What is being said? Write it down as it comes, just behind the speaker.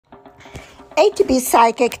ATB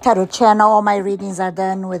Psychic Tarot Channel. All my readings are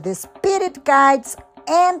done with the spirit guides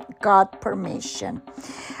and God permission.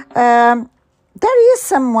 There is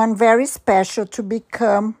someone very special to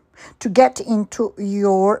get into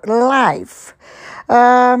your life.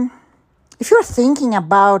 If you're thinking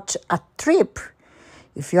about a trip,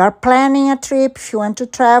 if you are planning a trip, if you want to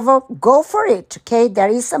travel, go for it, okay? There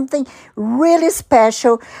is something really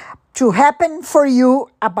special to happen for you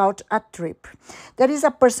about a trip. There is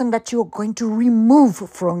a person that you're going to remove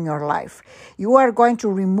from your life. You are going to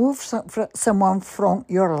remove someone from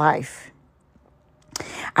your life.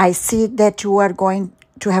 I see that you are going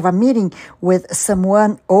to have a meeting with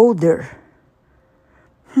someone older.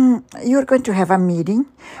 You're going to have a meeting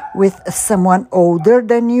with someone older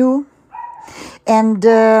than you. And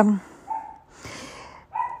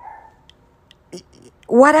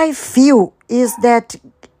what I feel is that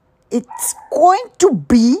it's going to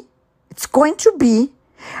be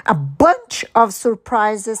a bunch of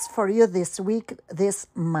surprises for you this week, this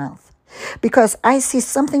month. Because I see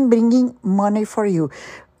something bringing money for you.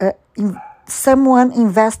 Someone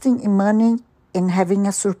investing in money and having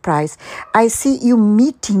a surprise. I see you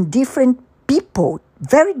meeting different people,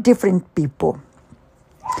 very different people.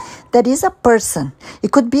 There is a person.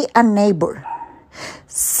 It could be a neighbor.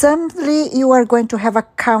 Suddenly you are going to have a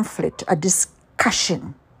conflict, a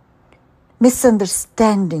discussion,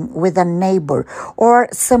 misunderstanding with a neighbor or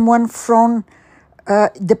someone from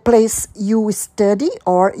the place you study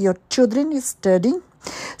or your children is studying.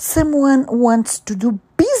 Someone wants to do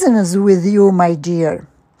business with you, my dear.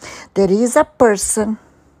 There is a person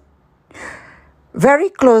very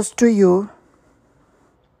close to you,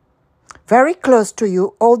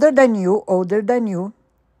 older than you.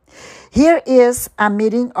 Here is a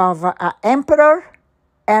meeting of an emperor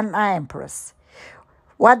and an empress.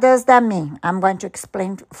 What does that mean? I'm going to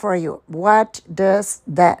explain for you. What does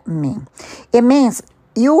that mean? It means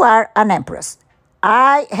you are an empress.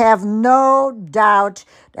 I have no doubt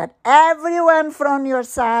that everyone from your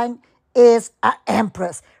sign is an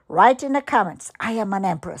empress. Write in the comments, I am an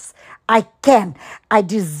empress. I can, I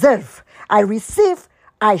deserve, I receive,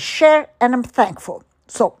 I share, and I'm thankful.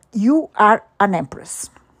 So you are an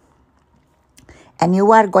empress. And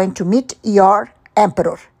you are going to meet your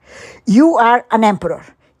emperor. You are an emperor.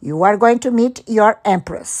 You are going to meet your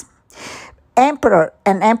empress. Emperor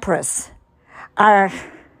and empress are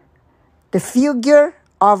the figure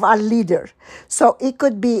of a leader. So it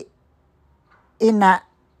could be in a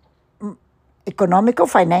economical,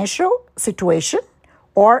 financial situation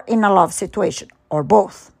or in a love situation or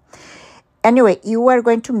both. Anyway, you are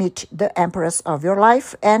going to meet the empress of your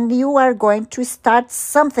life and you are going to start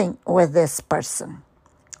something with this person.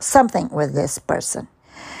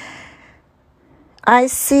 I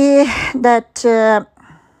see that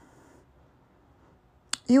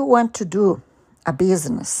you want to do a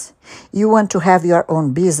business. You want to have your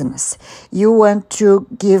own business. You want to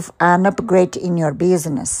give an upgrade in your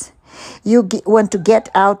business. You want to get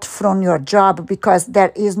out from your job because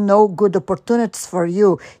there is no good opportunities for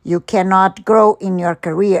you. You cannot grow in your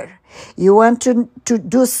career. You want to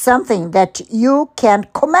do something that you can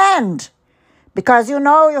command because you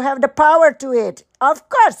know you have the power to it. Of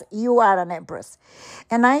course, you are an empress.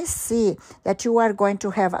 And I see that you are going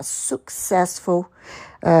to have a successful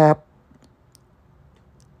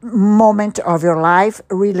moment of your life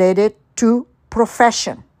related to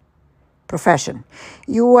profession.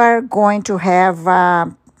 You are going to have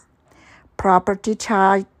a property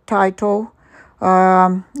title.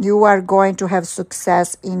 You are going to have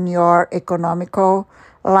success in your economical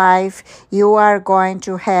life. You are going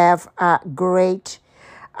to have a great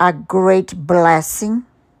blessing.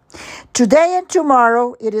 Today and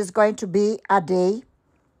tomorrow, it is going to be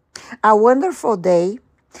a wonderful day.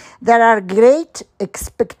 There are great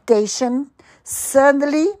expectations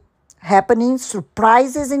suddenly happening,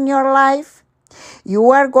 surprises in your life. You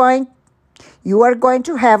are going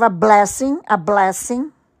to have a blessing.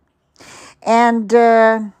 And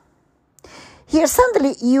here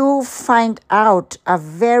suddenly you find out a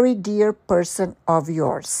very dear person of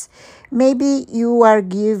yours. Maybe you are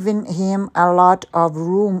giving him a lot of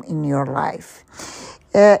room in your life.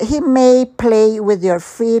 He may play with your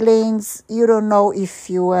feelings. You don't know if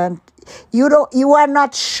you want. You are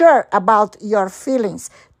not sure about your feelings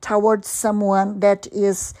towards someone that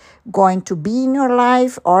is going to be in your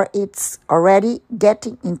life or it's already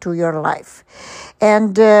getting into your life.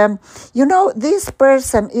 And, this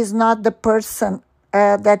person is not the person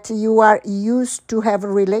that you are used to have a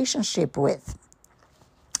relationship with.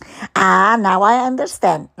 Now I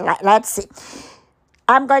understand. Let's see.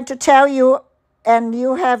 I'm going to tell you, and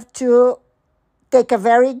you have to take a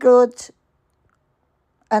very good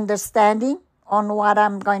understanding on what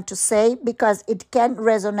I'm going to say, because it can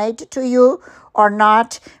resonate to you or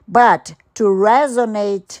not, but to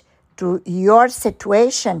resonate to your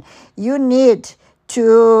situation, you need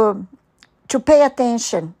to pay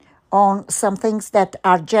attention on some things that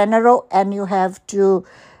are general, and you have to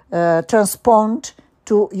transpond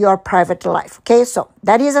to your private life. Okay, so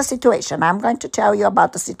that is a situation. I'm going to tell you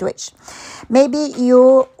about the situation. Maybe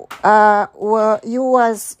you were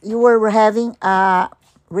having a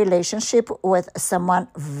relationship with someone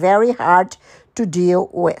very hard to deal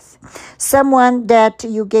with, someone that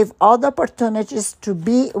you gave all the opportunities to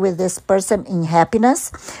be with this person in happiness,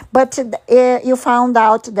 but you found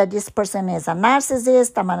out that this person is a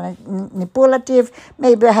narcissist, a manipulative,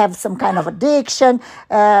 maybe have some kind of addiction,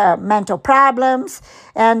 mental problems,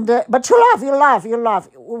 and but you love.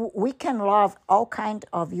 We can love all kinds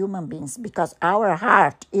of human beings because our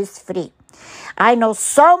heart is free. I know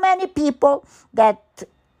so many people that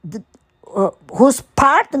whose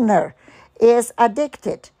partner is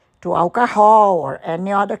addicted to alcohol or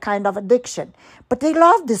any other kind of addiction, but they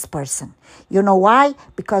love this person. You know why?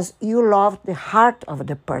 Because you love the heart of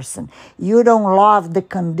the person. You don't love the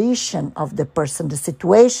condition of the person, the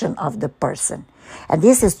situation of the person. And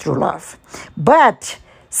this is true love. But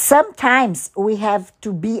sometimes we have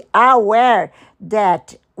to be aware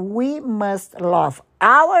that we must love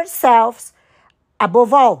ourselves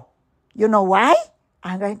above all. You know why?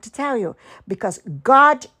 I'm going to tell you. Because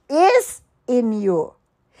God is in you.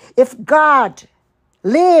 If God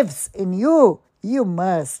lives in you, you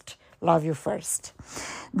must love you first.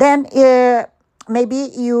 Then maybe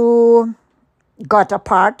you got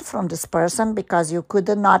apart from this person because you could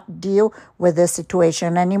not deal with the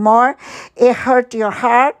situation anymore. It hurt your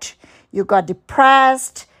heart. You got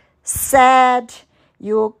depressed, sad.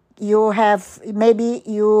 You have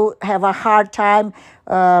a hard time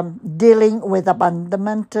dealing with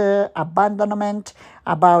abandonment,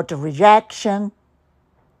 about rejection.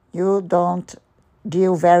 You don't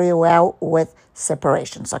deal very well with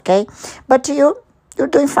separations, okay? But you're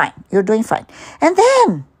doing fine. You're doing fine. And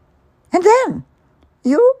then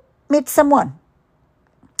you meet someone,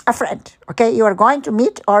 a friend, okay? You are going to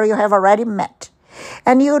meet or you have already met.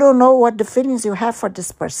 And you don't know what the feelings you have for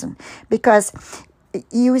this person because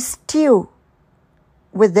you still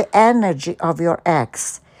with the energy of your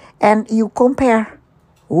ex and you compare.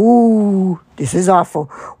 Ooh, this is awful.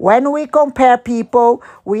 When we compare people,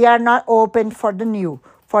 we are not open for the new,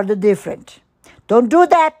 for the different. Don't do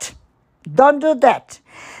that. Don't do that.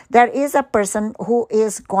 There is a person who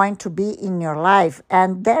is going to be in your life,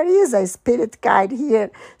 and there is a spirit guide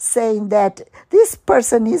here saying that this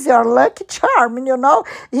person is your lucky charm, you know.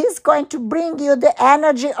 He's going to bring you the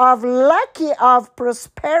energy of lucky, of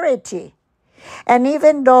prosperity. And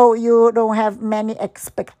even though you don't have many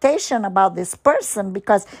expectation about this person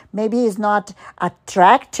because maybe he's not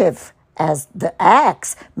attractive as the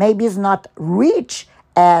ex, maybe he's not rich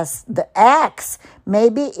as the ex,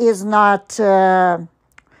 maybe he's not, I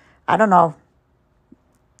don't know,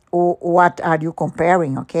 what are you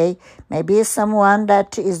comparing, okay? Maybe it's someone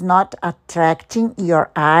that is not attracting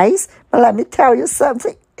your eyes, but let me tell you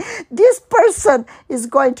something. This person is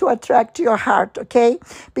going to attract your heart, okay?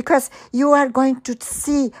 Because you are going to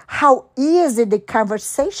see how easy the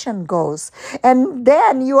conversation goes. And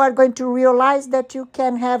then you are going to realize that you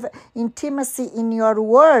can have intimacy in your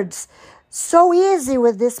words so easy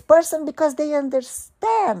with this person because they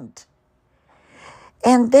understand.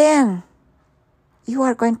 And then you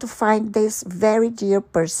are going to find this very dear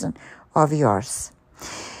person of yours.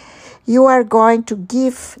 You are going to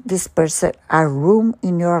give this person a room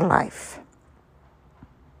in your life.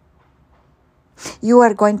 You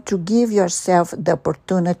are going to give yourself the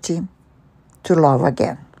opportunity to love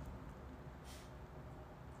again.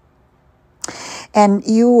 And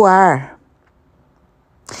you are,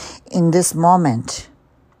 in this moment,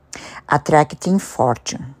 attracting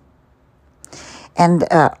fortune. And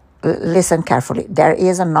listen carefully. There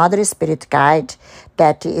is another spirit guide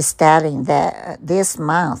that is telling that this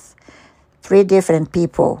month, 3 different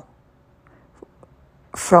people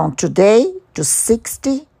from today to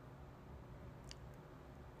 60,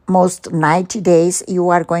 most 90 days, you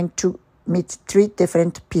are going to meet 3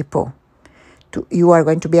 different people. You are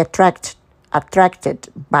going to be attracted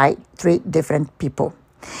by 3 different people.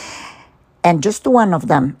 And just one of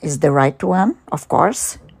them is the right one, of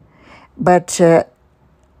course. But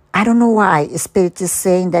I don't know why Spirit is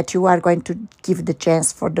saying that you are going to give the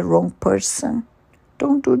chance for the wrong person.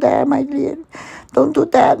 Don't do that, my dear. Don't do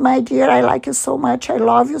that, my dear. I like you so much. I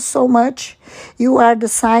love you so much. You are the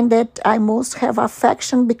sign that I most have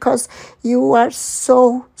affection because you are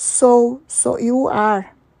so, you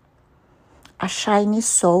are a shiny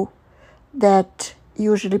soul that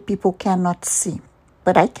usually people cannot see.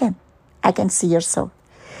 But I can. I can see your soul.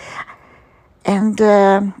 And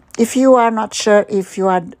if you are not sure if you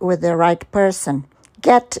are with the right person,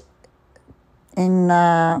 get in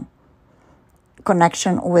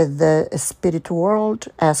connection with the spirit world,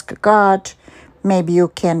 ask God. Maybe you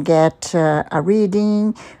can get a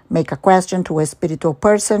reading, make a question to a spiritual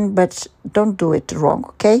person, but don't do it wrong,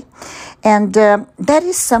 okay? And there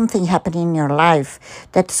is something happening in your life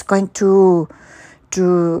that's going to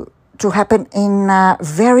happen in a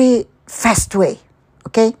very fast way,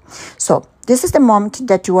 okay? So this is the moment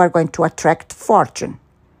that you are going to attract fortune.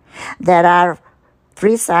 There are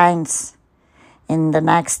 3 signs in the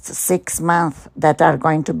next 6 months that are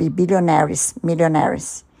going to be billionaires,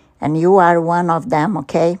 millionaires. And you are one of them,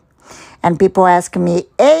 okay? And people ask me,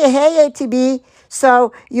 hey, ATB,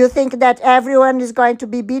 so you think that everyone is going to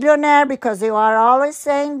be billionaire because you are always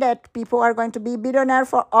saying that people are going to be billionaire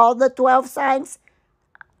for all the 12 signs?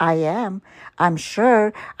 I am. I'm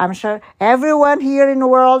sure everyone here in the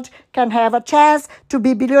world can have a chance to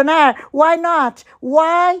be billionaire. Why not?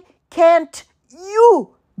 Why can't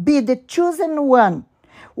you be the chosen one?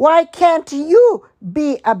 Why can't you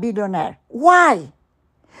be a billionaire? Why?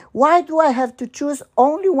 Why do I have to choose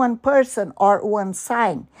only one person or one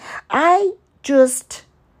sign? I just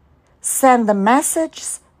send the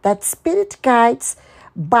messages that spirit guides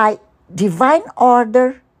by divine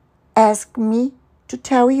order ask me to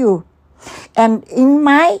tell you. And in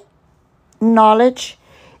my knowledge,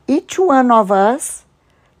 each one of us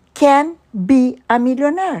can be a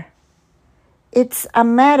millionaire. It's a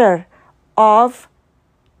matter of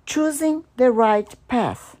choosing the right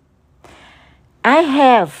path. I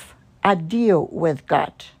have a deal with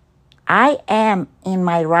God. I am in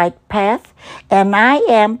my right path and I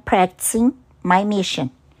am practicing my mission.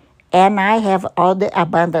 And I have all the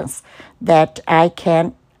abundance that I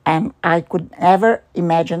can and I could never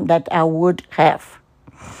imagine that I would have.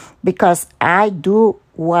 Because I do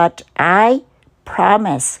what I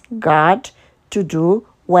promised God to do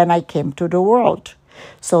when I came to the world.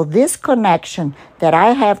 So this connection that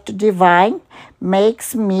I have to divine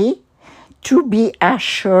makes me to be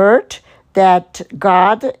assured that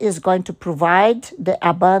God is going to provide the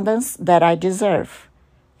abundance that I deserve.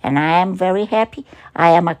 And I am very happy. I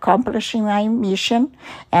am accomplishing my mission.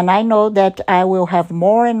 And I know that I will have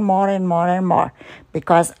more and more and more and more.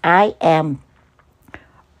 Because I am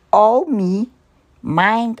all me,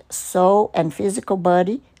 mind, soul, and physical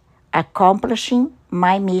body, accomplishing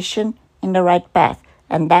my mission in the right path.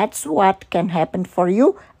 And that's what can happen for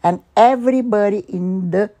you and everybody in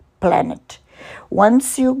the planet.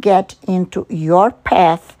 Once you get into your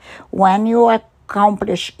path, when you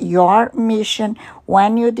accomplish your mission,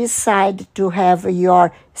 when you decide to have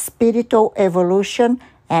your spiritual evolution,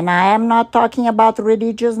 and I am not talking about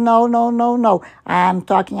religious, no. I am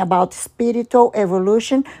talking about spiritual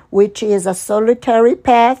evolution, which is a solitary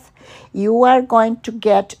path. You are going to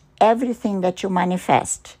get everything that you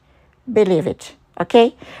manifest. Believe it,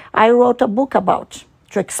 okay? I wrote a book about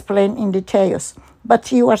to explain in details.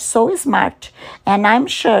 But you are so smart, and I'm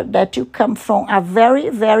sure that you come from a very,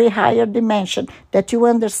 very higher dimension, that you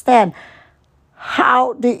understand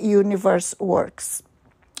how the universe works.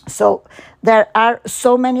 So there are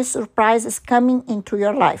so many surprises coming into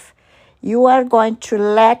your life. You are going to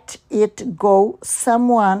let it go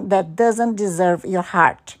someone that doesn't deserve your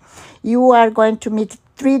heart. You are going to meet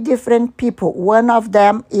 3 different people. One of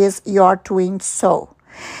them is your twin soul.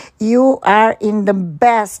 You are in the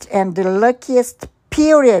best and the luckiest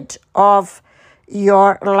period of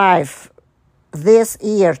your life this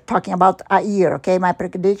year, talking about a year, okay? My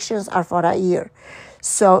predictions are for a year.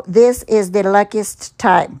 So this is the luckiest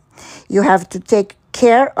time. You have to take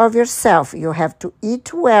care of yourself. You have to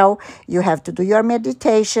eat well. You have to do your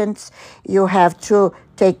meditations. You have to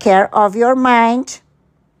take care of your mind.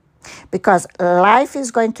 Because life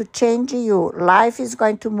is going to change you. Life is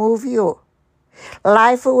going to move you.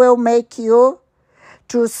 Life will make you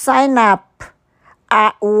to sign up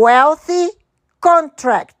a wealthy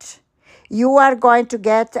contract. You are going to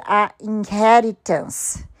get an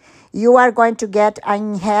inheritance. You are going to get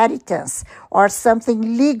an inheritance or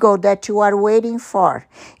something legal that you are waiting for.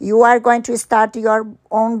 You are going to start your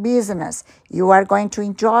own business. You are going to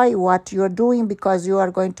enjoy what you're doing because you are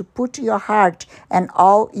going to put your heart and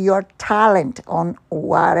all your talent on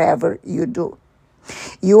whatever you do.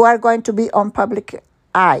 You are going to be on public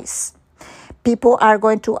eyes. People are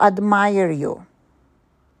going to admire you.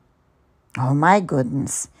 Oh my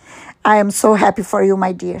goodness. I am so happy for you,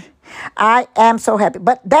 my dear. I am so happy.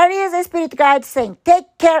 But there is a spirit guide saying,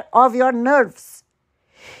 take care of your nerves.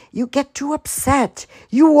 You get too upset.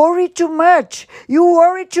 You worry too much. You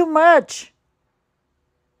worry too much.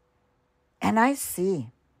 And I see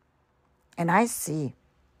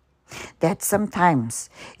that sometimes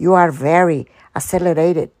you are very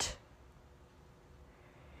accelerated.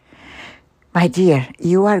 My dear,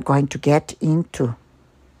 you are going to get into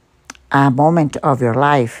a moment of your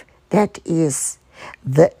life that is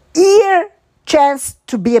the year chance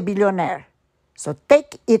to be a billionaire. So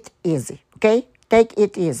take it easy, okay? Take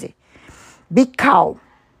it easy. Be calm.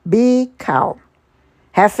 Be calm.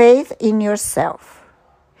 Have faith in yourself.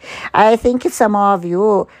 I think some of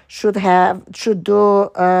you should do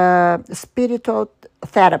spiritual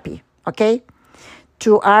therapy, okay?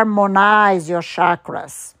 To harmonize your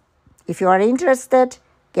chakras. If you are interested,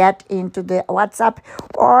 get into the WhatsApp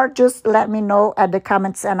or just let me know at the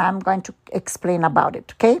comments and I'm going to explain about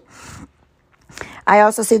it, okay? I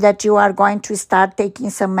also see that you are going to start taking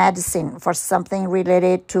some medicine for something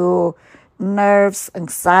related to nerves,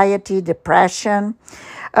 anxiety, depression.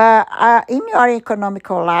 In your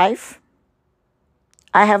economical life,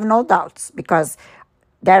 I have no doubts because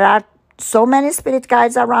there are so many spirit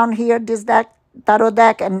guides around here, this deck, tarot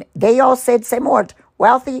deck, and they all say the same word.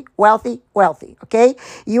 Wealthy, wealthy, wealthy, okay?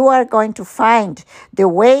 You are going to find the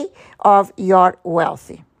way of your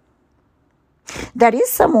wealthy. There is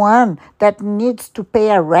someone that needs to pay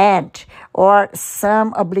a rent or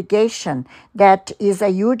some obligation that is a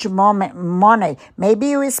huge money. Maybe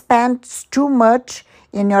you spend too much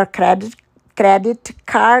in your credit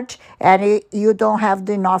card and you don't have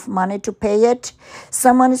enough money to pay it.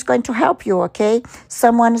 Someone is going to help you, okay?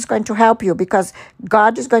 Someone is going to help you because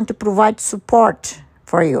God is going to provide support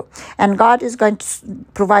for you. And God is going to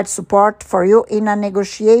provide support for you in a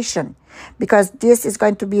negotiation because this is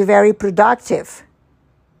going to be very productive.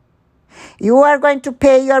 You are going to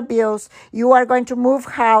pay your bills. You are going to move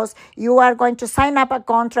house. You are going to sign up a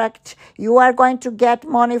contract. You are going to get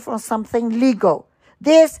money from something legal.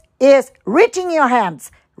 This is reaching your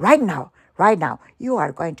hands right now. Right now. You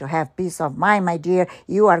are going to have peace of mind, my dear.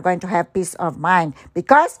 You are going to have peace of mind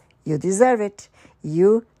because you deserve it.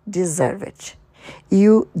 You deserve it.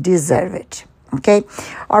 You deserve it. Okay?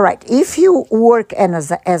 All right. If you work as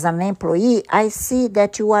an employee, I see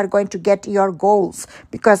that you are going to get your goals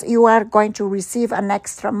because you are going to receive an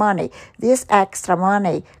extra money. This extra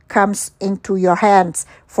money comes into your hands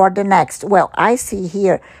for the next. Well, I see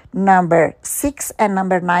here number 6 and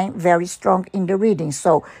number 9 very strong in the reading.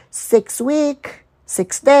 So 6 week,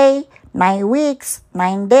 6 day, 9 weeks,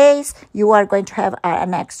 9 days, you are going to have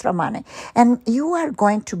an extra money. And you are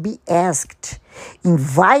going to be asked,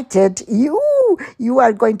 invited, you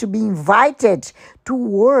are going to be invited to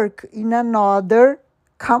work in another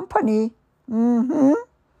company. You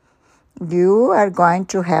are going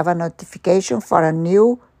to have a notification for a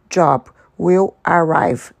new job will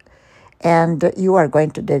arrive. And you are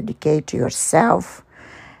going to dedicate yourself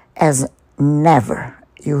as never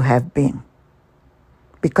you have been.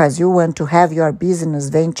 Because you want to have your business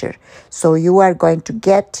venture. So you are going to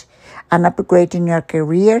get an upgrade in your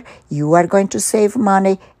career. You are going to save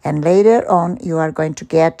money. And later on, you are going to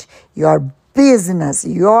get your business,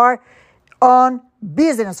 your own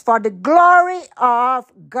business. For the glory of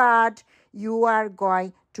God, you are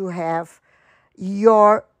going to have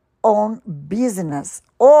your own business.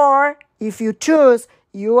 Or if you choose,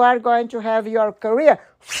 you are going to have your career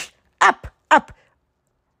up, up,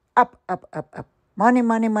 up, up, up, up. Money,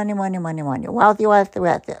 money, money, money, money, money. Wealthy, wealthy,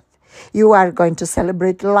 wealthy. You are going to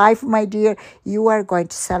celebrate life, my dear. You are going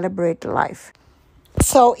to celebrate life.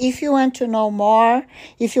 So if you want to know more,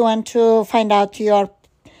 if you want to find out your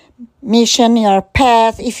mission, your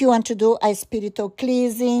path, if you want to do a spiritual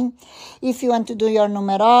cleansing, if you want to do your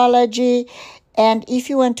numerology, and if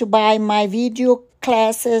you want to buy my video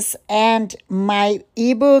classes and my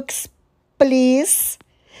ebooks, please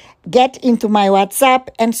get into my WhatsApp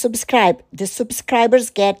and subscribe. The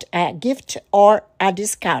subscribers get a gift or a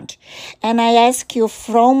discount. And I ask you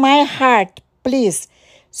from my heart, please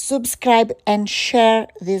subscribe and share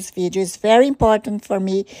this video. It's very important for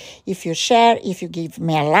me if you share, if you give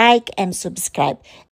me a like and subscribe.